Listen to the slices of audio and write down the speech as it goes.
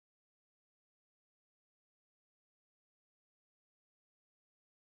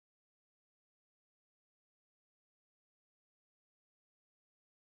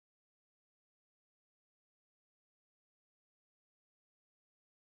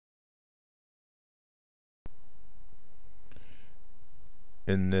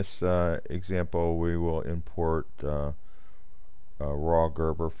In this example, we will import raw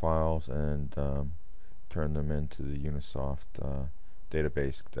Gerber files and turn them into the Unisoft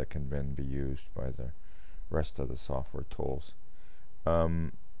database that can then be used by the rest of the software tools.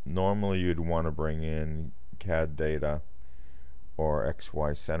 Normally you'd want to bring in CAD data or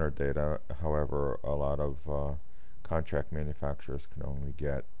XY center data. However, a lot of contract manufacturers can only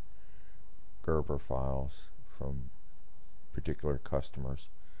get Gerber files from particular customers.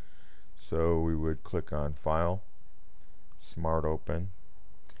 So we would click on File, Smart Open,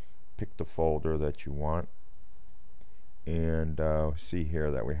 pick the folder that you want, and see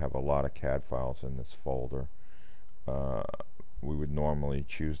here that we have a lot of CAD files in this folder. We would normally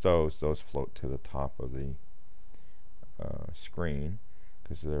choose those. Those float to the top of the screen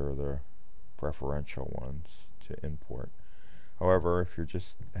because they're the preferential ones to import. However, if you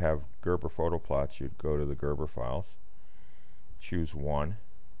just have Gerber photo plots, you'd go to the Gerber files, choose one,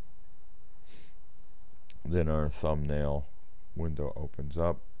 then our thumbnail window opens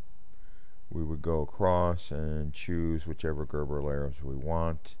up. We would go across and choose whichever Gerber layers we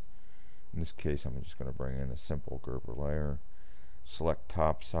want. In this case, I'm just going to bring in a simple Gerber layer. Select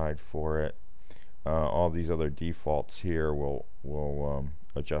top side for it. All these other defaults here will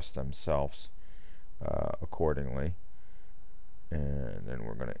adjust themselves accordingly. And then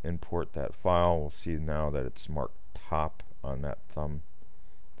we're going to import that file. We'll see now that it's marked top on that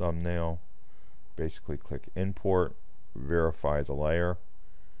thumbnail. Basically click import, verify the layer,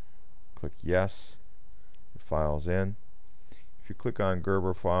 click yes, the file's in. If you click on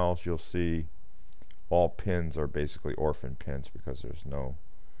Gerber files, you'll see all pins are basically orphan pins because there's no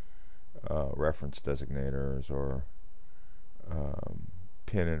reference designators or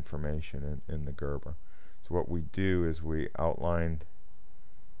pin information in the Gerber. So what we do is we'll outline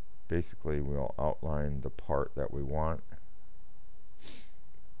the part that we want.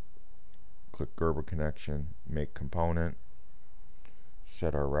 Click Gerber connection, make component,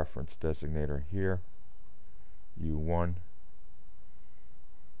 set our reference designator here, U1.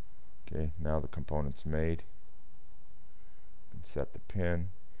 Okay, now the component's made. And set the pin.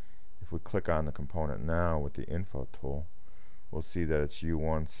 If we click on the component now with the info tool, we'll see that it's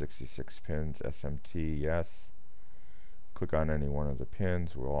U1, 66 pins, SMT, yes. Click on any one of the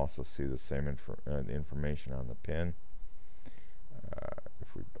pins. We'll also see the same information on the pin.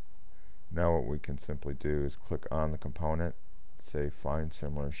 Now what we can simply do is click on the component, say find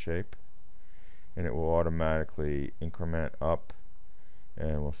similar shape, and it will automatically increment up,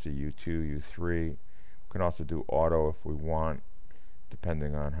 and we'll see U2, U3. We can also do auto if we want,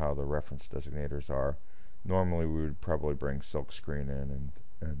 depending on how the reference designators are. Normally we would probably bring silkscreen in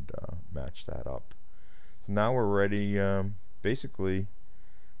and match that up. So now we're ready. Basically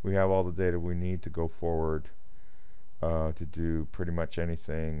we have all the data we need to go forward to do pretty much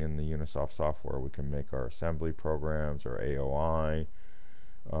anything in the Unisoft software. We can make our assembly programs, our AOI,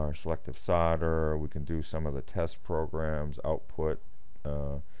 our selective solder. We can do some of the test programs, output,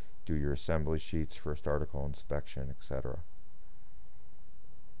 do your assembly sheets, first article inspection, etc.